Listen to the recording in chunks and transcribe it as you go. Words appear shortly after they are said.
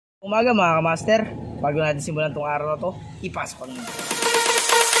Umaga mga kamaster, bago natin simulan tong araw na to, ipasok ang mga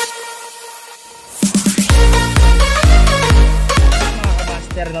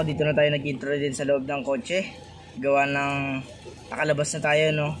kamaster, no, dito na tayo nag-intro din sa loob ng kotse. Gawa ng nakalabas na tayo,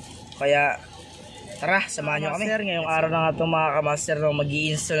 no. Kaya tara, samahan nyo kami. Ngayong araw na nga to mga kamaster, no,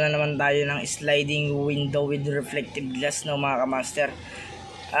 mag-i-install na naman tayo ng sliding window with reflective glass, no mga kamaster.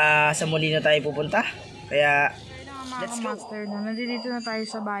 Sa muli na tayo pupunta. Kaya mga kamaster, no, nandito na tayo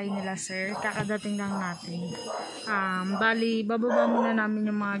sa bahay nila sir, kakadating lang natin. Bali, bababa muna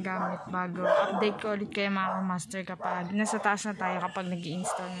namin yung mga gamit bago update ko ulit kayo mga kamaster kapag nasa taas na tayo, kapag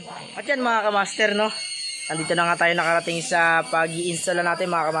nag-i-install na tayo. At yan mga kamaster, no, nandito na nga tayo nakarating sa pag-i-install na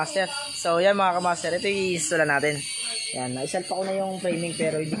natin mga kamaster. So yan mga kamaster, ito i-install na natin. Yan, naisalpa ko na yung framing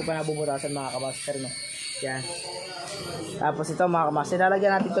pero hindi ko pa nabubutasan mga kamaster, no. Yan. Tapos ito mga kamaster,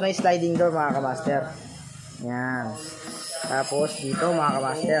 lalagyan natin ito ng sliding door mga kamaster. Yan. Tapos dito mga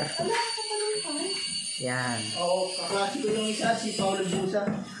kamaster. Yan. Kaklase ko yung isa, si Paulo Busan.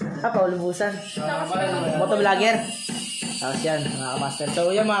 Paulo Busan. Motovlogger. Tapos yan mga kamaster. So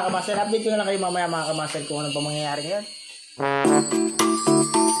yan mga kamaster, update ko na lang kayo mamaya mga kamaster kung anong pa mangyayari ngayon.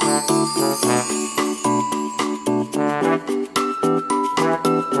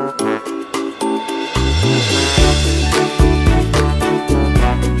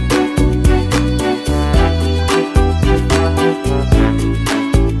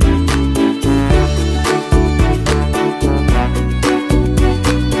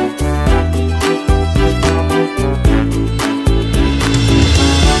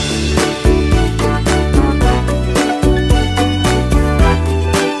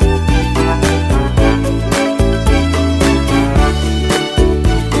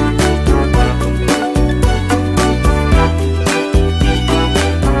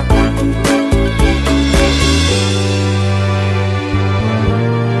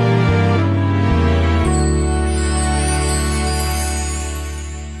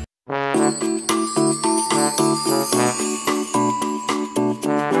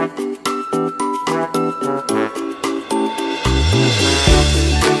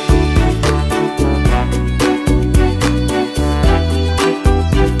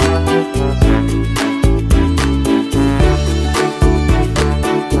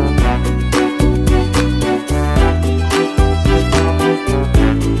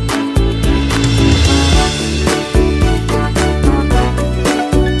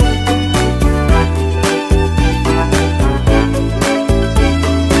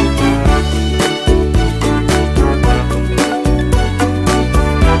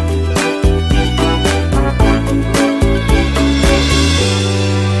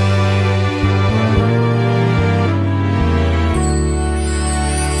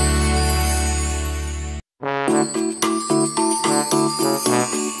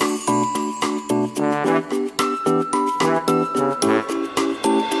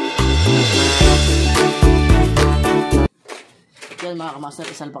 Yan mga kamaster,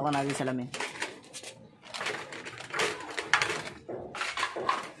 isalpak na natin sa lamin.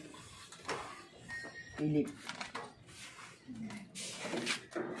 Philip.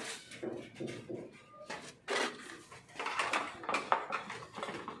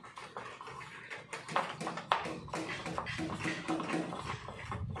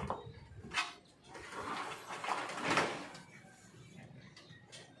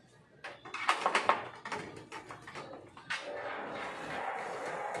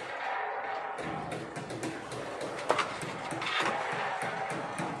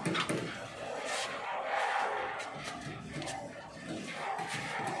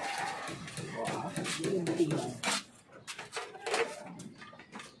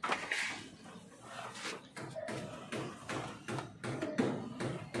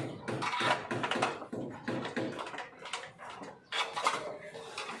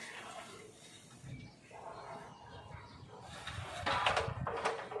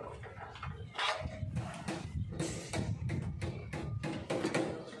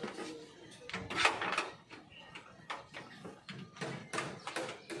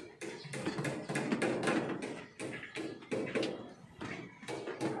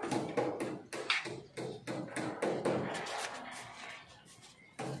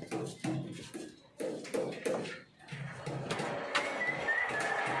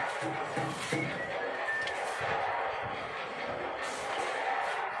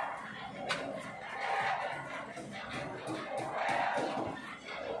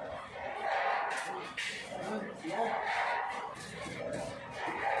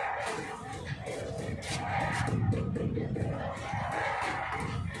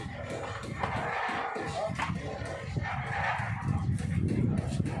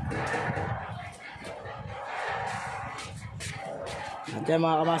 Diyan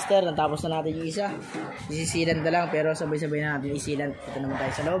mga kamaster, natapos na natin yung isa. Isisilan na lang pero sabay-sabay na natin isilan. Ito naman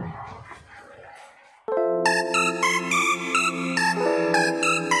tayo sa loob.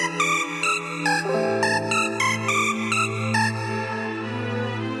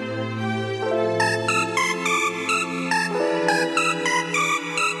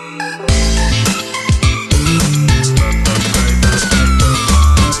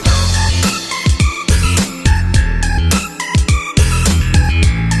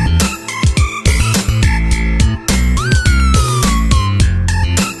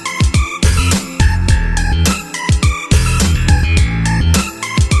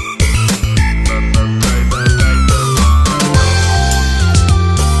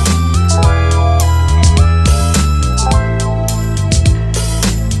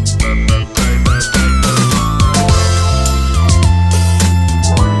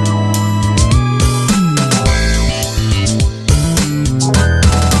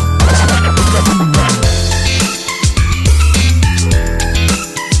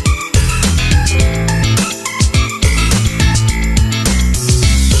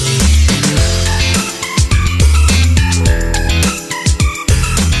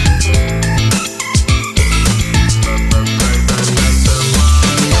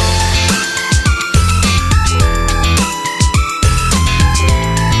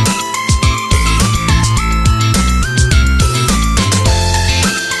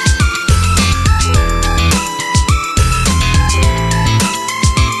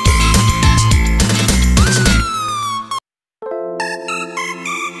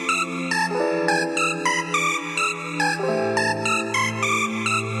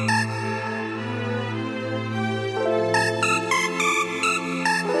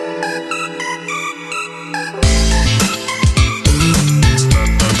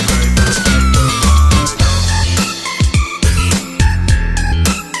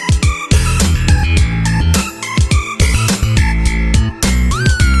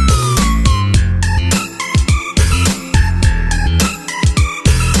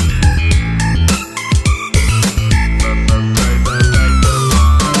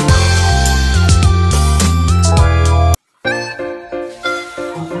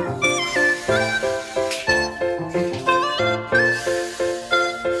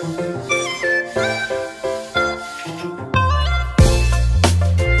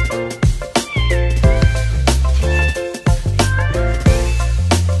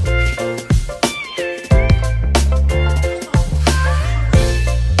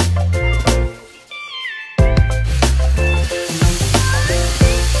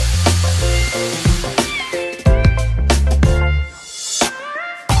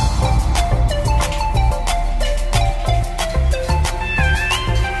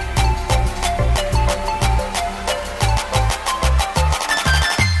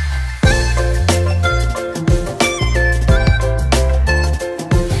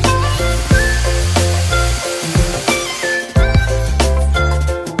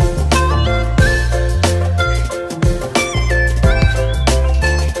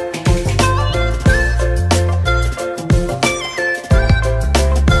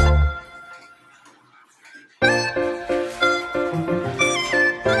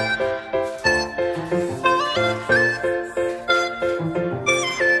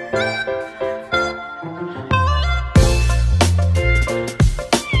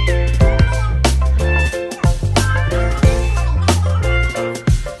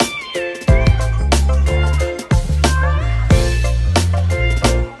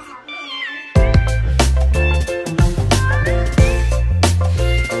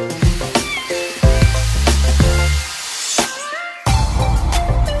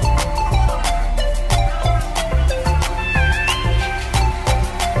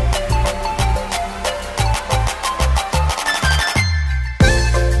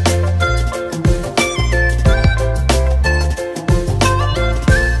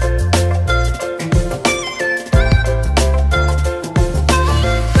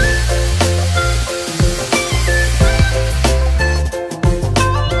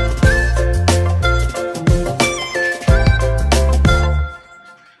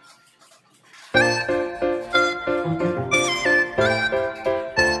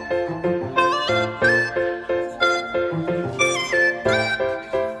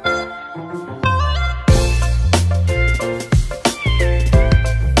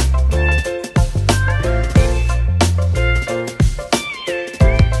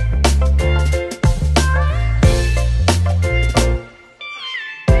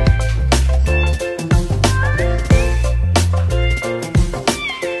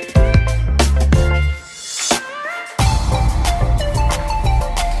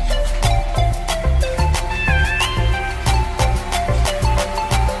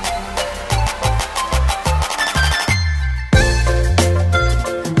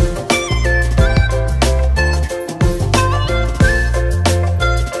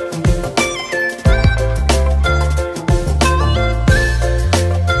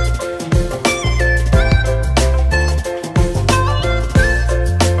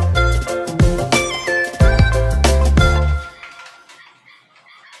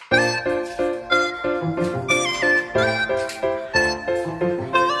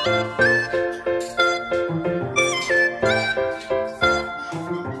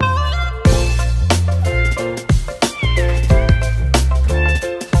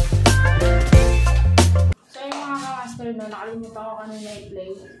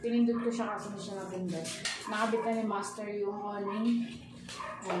 nakasunod siya na pindot. Nakabit na ni Master yung awning.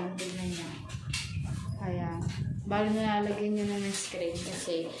 Ayan, tignan niya. Ayan. Bali nalalagyan nyo na ng screen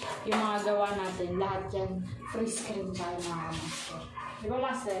kasi yung mga gawa natin, lahat yan free screen tayo mga Master. Di ba,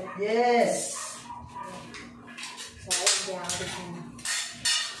 Master? Yes! So, ayun, diakabit nyo na.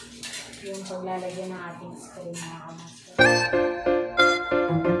 Yung paglalagyan ng ating screen mga Master.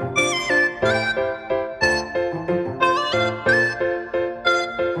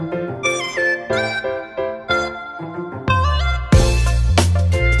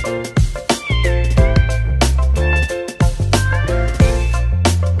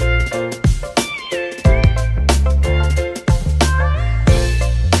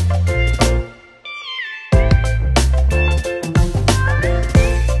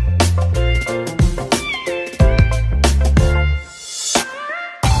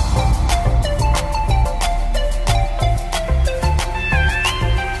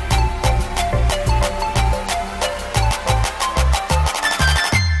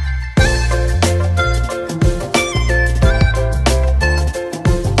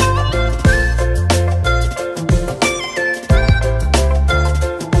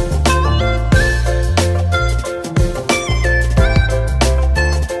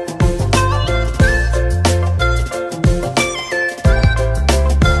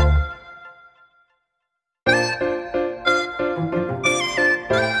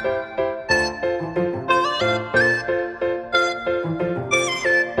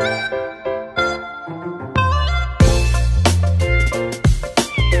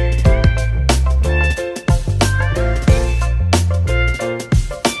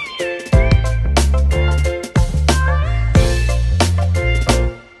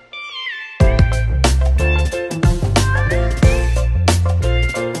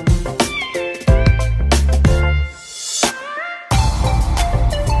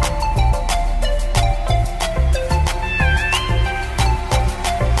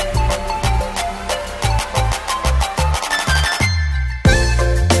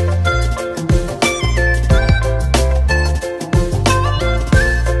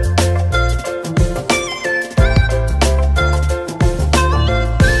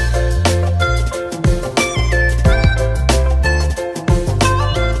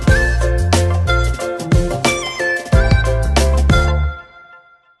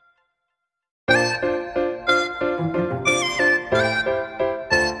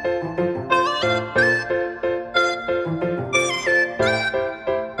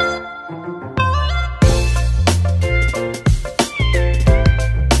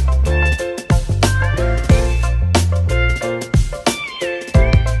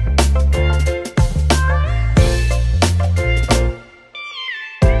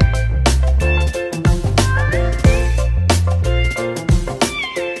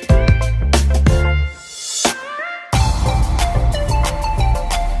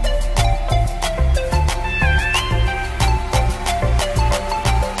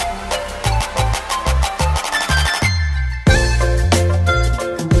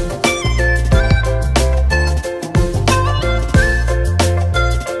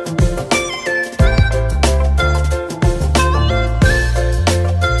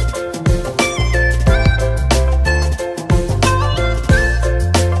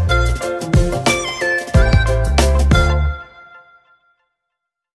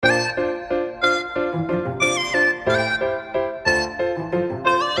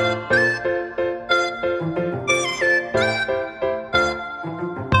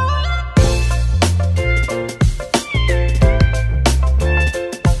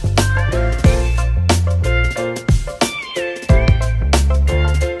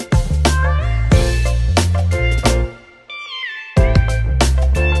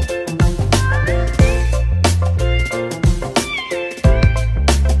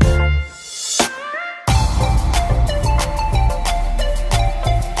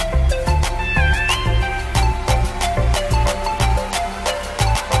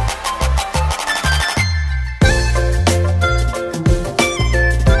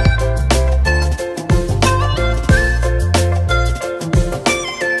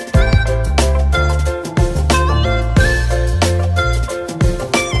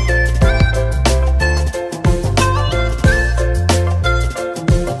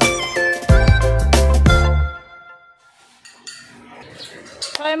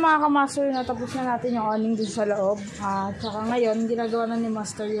 mga kamaster, natapos na natin yung awning dun sa loob. At saka ngayon, ginagawa na ni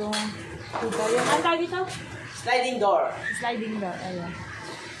Master yung dito. Yung, ano tawag dito? Sliding door. Sliding door, ayan.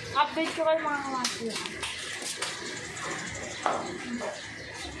 Update ko kayo mga kamaster.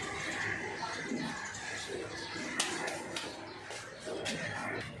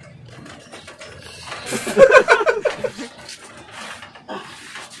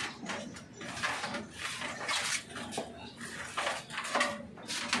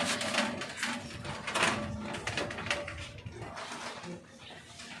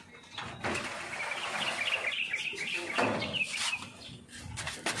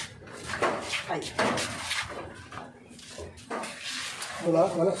 Ay.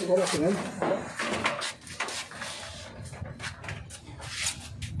 Wala siguro sinin.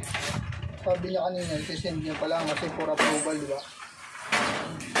 Sabi niya kanina, i-send niya pala kasi for approval, di ba?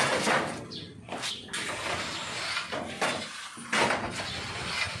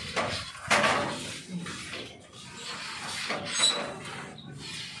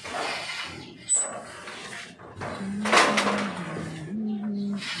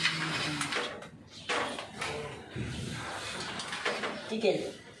 Chicken.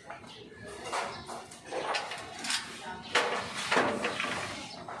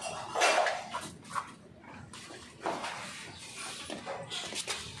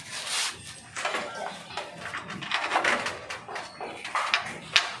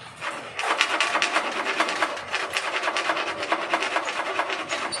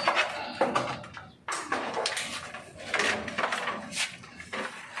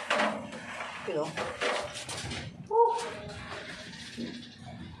 Pero,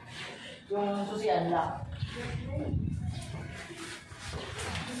 yung susian lang.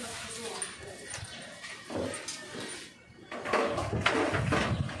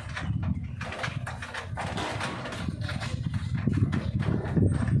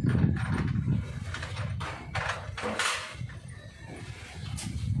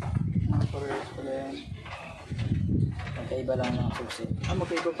 Parehas pala yan. Magkaiba lang ng susi.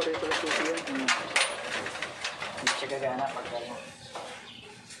 Magkaiba pa rin pala susi yan. Hindi siya gagana pag ano.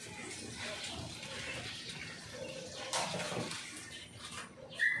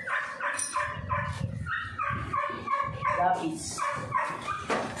 Lapis.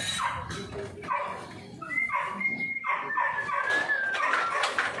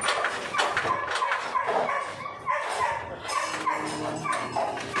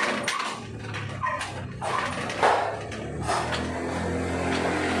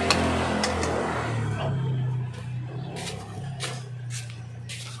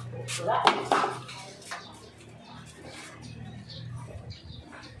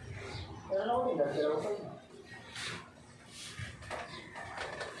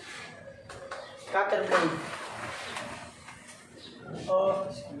 Cutter blade. Oh,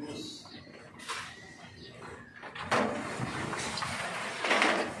 excuse.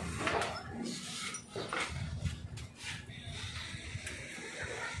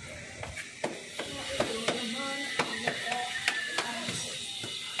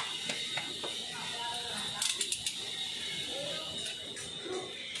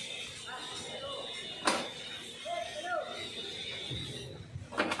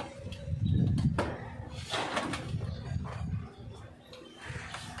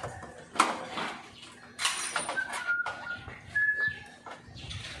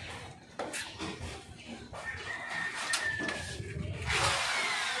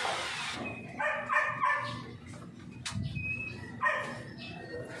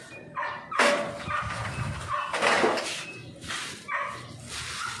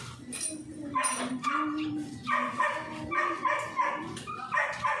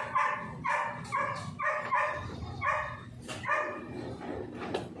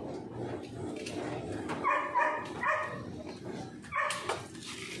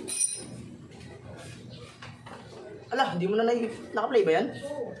 Ala, hindi mo na naka-play ba yan?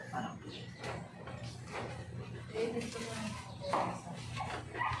 Ano?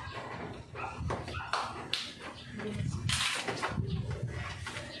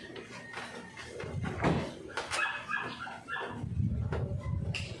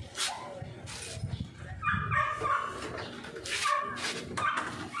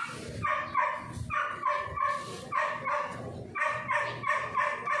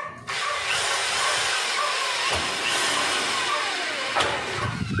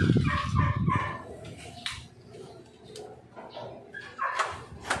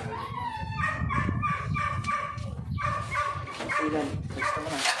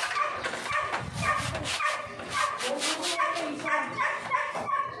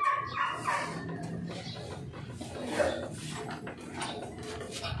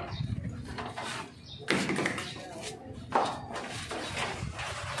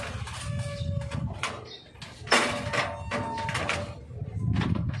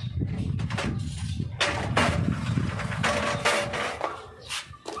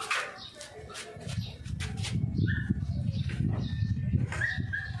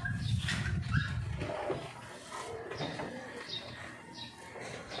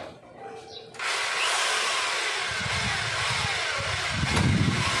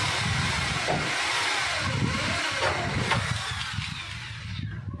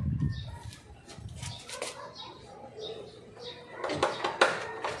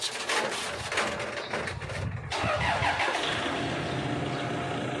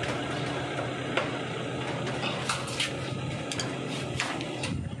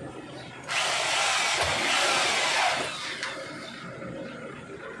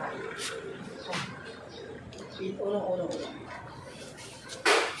 Uno.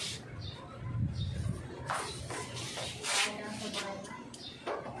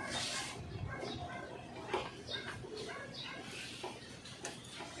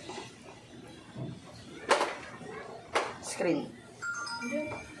 Screen.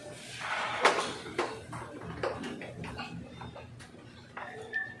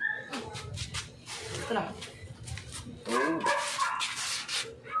 Ito na.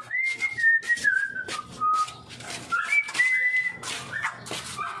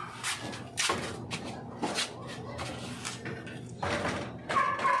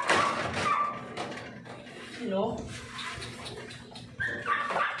 Hello?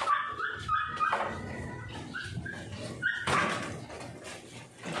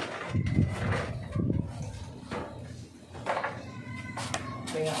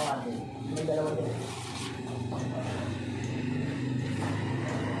 Kaya ako natin. May dalawa din.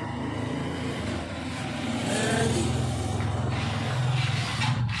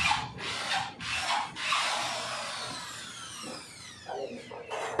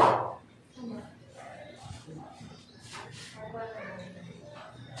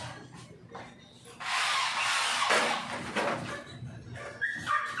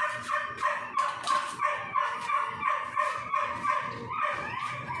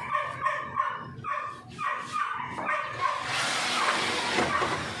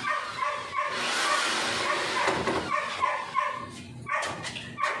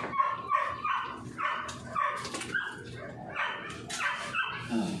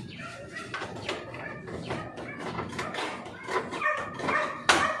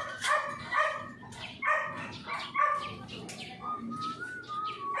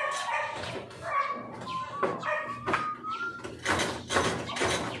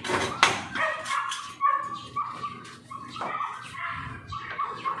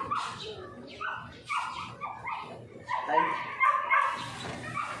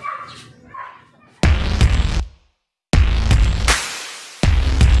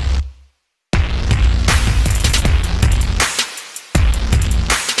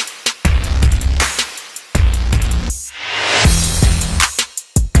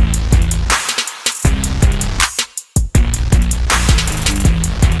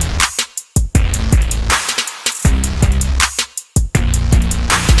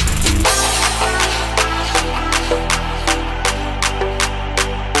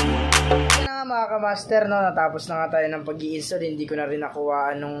 Master, no, natapos na nga tayo ng pag-i-install. Hindi ko na rin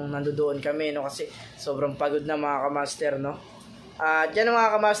nakuhaan nung nandoon kami, no, kasi sobrang pagod na mga kamaster, no. At yan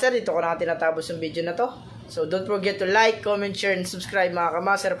mga kamaster, dito ko na tinatapos yung video na to. So don't forget to like, comment, share, and subscribe mga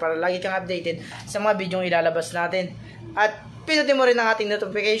kamaster para lagi kang updated sa mga video yung ilalabas natin. At pinutin mo rin ang ating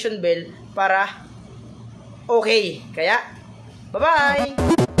notification bell para okay. Kaya,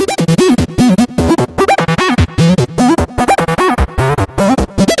 bye-bye!